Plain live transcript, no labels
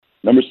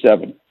Number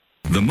 7.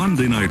 The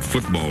Monday Night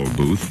Football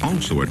booth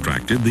also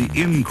attracted the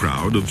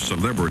in-crowd of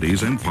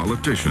celebrities and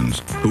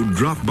politicians who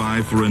dropped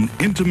by for an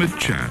intimate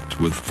chat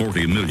with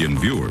 40 million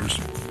viewers.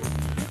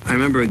 I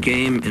remember a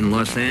game in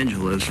Los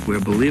Angeles where,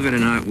 believe it or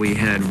not, we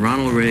had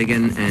Ronald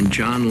Reagan and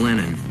John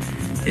Lennon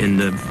in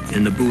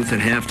the booth at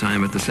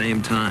halftime at the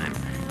same time.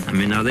 I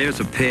mean, now there's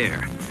a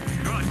pair.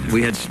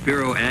 We had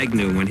Spiro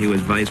Agnew when he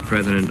was vice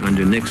president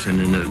under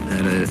Nixon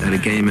at a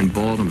game in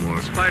Baltimore.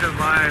 In spite of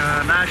my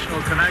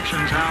national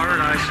connections, Howard,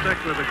 I stick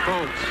with the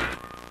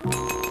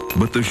Colts.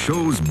 But the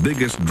show's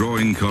biggest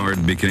drawing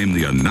card became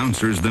the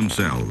announcers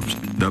themselves,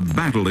 the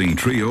battling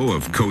trio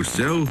of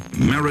Cosell,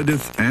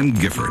 Meredith, and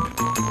Gifford.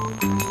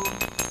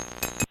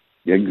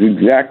 Yeah,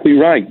 exactly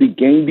right. The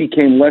game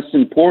became less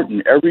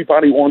important.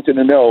 Everybody wanted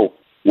to know,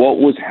 what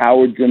was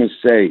Howard going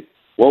to say?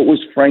 What was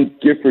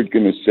Frank Gifford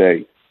going to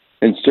say?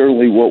 And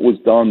certainly what was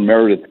Don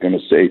Meredith going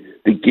to say?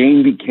 The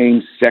game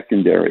became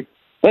secondary.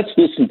 Let's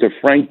listen to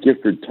Frank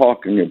Gifford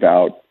talking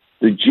about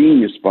the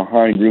genius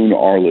behind Roone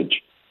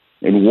Arledge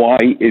and why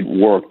it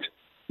worked.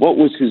 What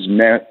was his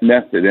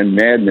method and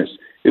madness?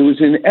 It was,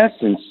 in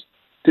essence,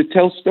 to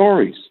tell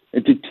stories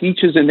and to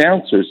teach his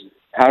announcers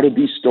how to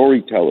be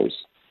storytellers.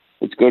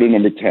 Let's go to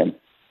number 10.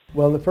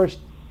 Well, the first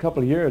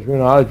couple of years,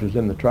 Roone Arledge was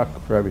in the truck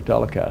for every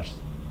telecast.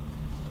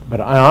 But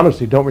I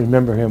honestly don't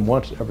remember him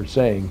once ever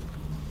saying,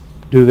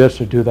 do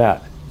this or do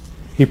that.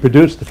 He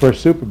produced the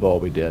first Super Bowl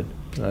we did.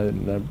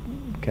 I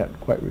can't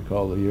quite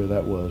recall the year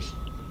that was.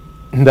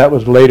 That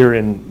was later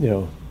in,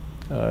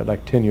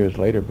 like 10 years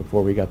later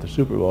before we got the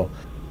Super Bowl.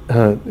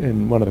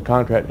 In one of the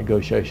contract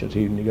negotiations,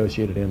 he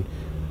negotiated in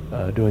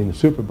doing the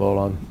Super Bowl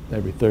on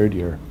every third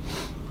year.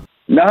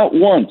 Not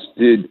once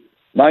did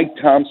Mike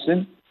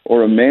Thompson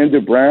or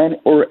Amanda Brown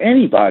or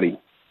anybody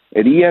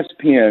at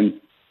ESPN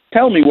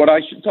tell me what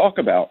I should talk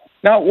about.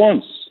 Not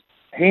once.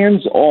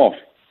 Hands off.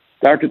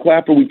 Dr.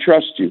 Clapper, we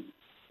trust you.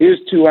 Here's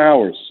 2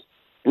 hours.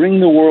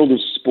 Bring the world of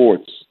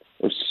sports,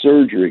 of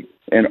surgery,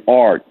 and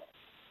art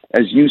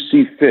as you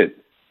see fit.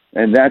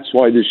 And that's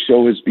why this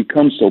show has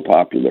become so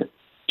popular,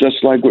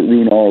 just like what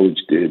Roone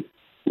Arledge did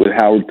with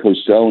Howard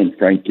Cosell and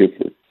Frank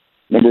Gifford.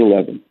 Number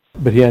 11.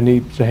 But he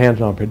needs a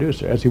hands-on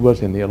producer, as he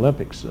was in the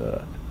Olympics.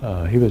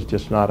 He was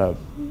just not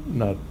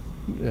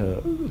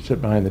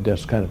sit behind the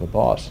desk kind of a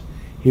boss.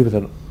 He was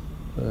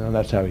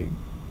that's how he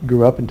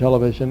grew up in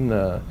television.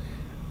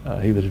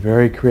 He was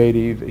very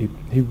creative.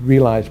 He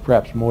realized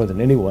perhaps more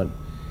than anyone,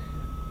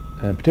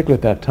 and particularly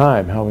at that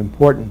time, how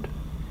important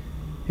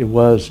it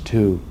was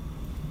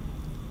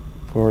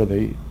for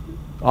the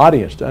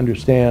audience to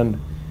understand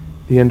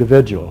the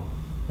individual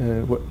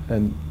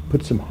and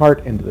put some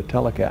heart into the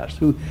telecast.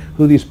 Who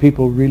these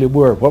people really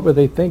were? What were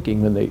they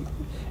thinking when they?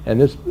 And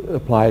this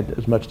applied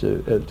as much to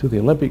the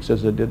Olympics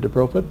as it did to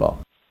pro football.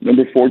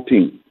 Number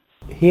 14.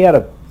 He had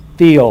a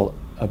feel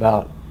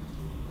about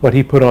what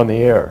he put on the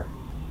air.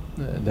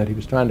 That he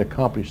was trying to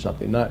accomplish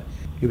something.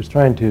 He was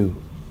trying to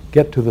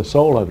get to the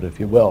soul of it, if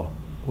you will,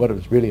 what it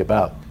was really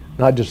about.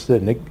 Not just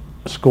the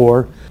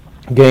score,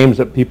 games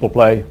that people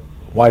play.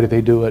 Why do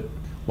they do it?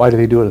 Why do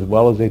they do it as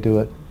well as they do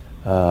it?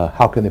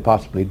 How can they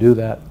possibly do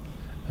that?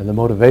 And the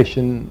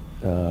motivation,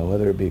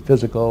 whether it be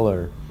physical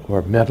or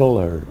mental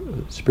or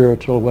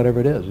spiritual, whatever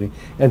it is.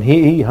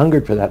 He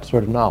hungered for that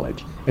sort of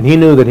knowledge. And he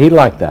knew that he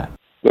liked that.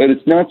 But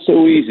it's not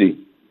so easy.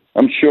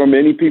 I'm sure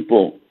many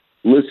people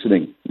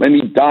listening, many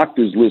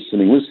doctors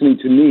listening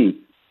to me.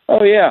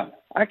 Oh, yeah,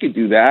 I could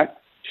do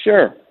that.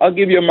 Sure, I'll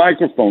give you a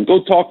microphone.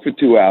 Go talk for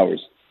 2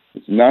 hours.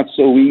 It's not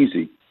so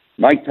easy.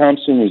 Mike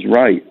Thompson was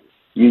right.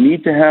 You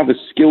need to have a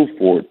skill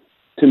for it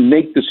to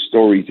make the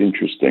stories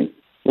interesting.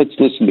 Let's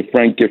listen to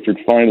Frank Gifford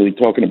finally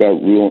talking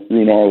about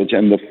Roone Arledge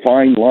and the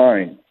fine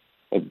line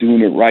of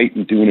doing it right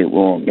and doing it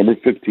wrong. Number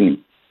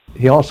 15.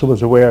 He also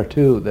was aware,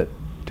 too, that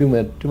too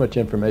much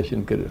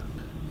information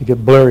you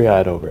get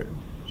blurry-eyed over it.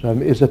 So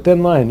it's a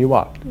thin line you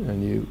walked,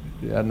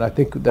 and I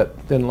think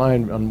that thin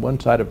line on one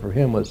side of it for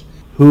him was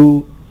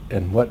who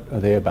and what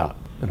are they about,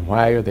 and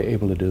why are they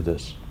able to do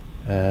this,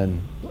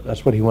 and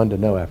that's what he wanted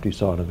to know after he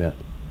saw an event,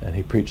 and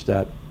he preached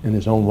that in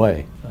his own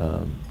way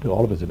to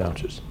all of his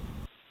announcers.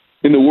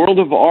 In the world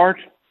of art,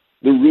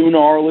 the Roone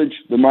Arledge,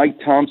 the Mike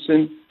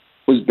Thompson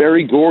was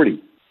Berry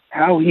Gordy.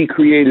 How he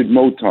created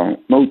Motown,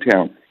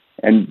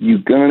 and you're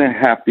gonna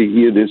have to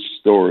hear this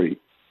story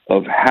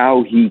of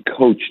how he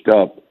coached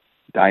up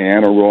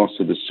Diana Ross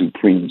of the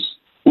Supremes.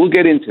 We'll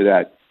get into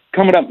that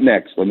coming up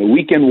next on the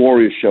Weekend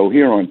Warriors Show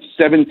here on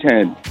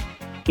 710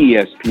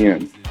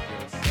 ESPN.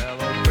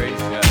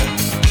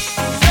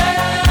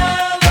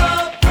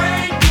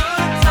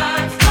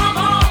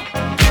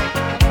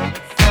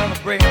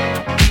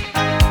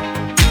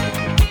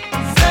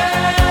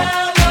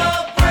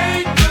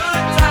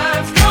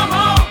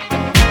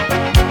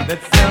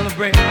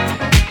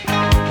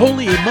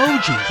 Holy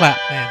emoji clap,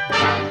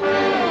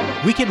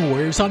 man. Weekend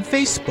Warriors on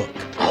Facebook.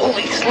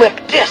 Holy slip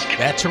disc.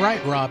 That's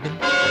right, Robin.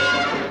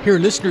 Hear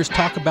listeners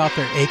talk about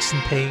their aches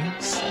and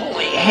pains.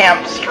 Holy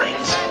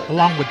hamstrings.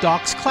 Along with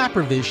Doc's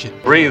Clapper Vision.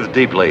 Breathe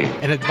deeply.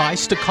 And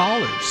advice to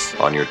callers.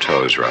 On your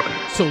toes, Robin.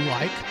 So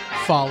like,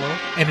 follow,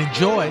 and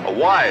enjoy A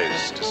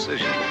wise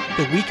decision.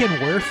 the Weekend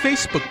Wear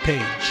Facebook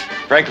page.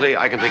 Frankly,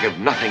 I can think of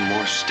nothing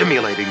more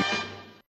stimulating.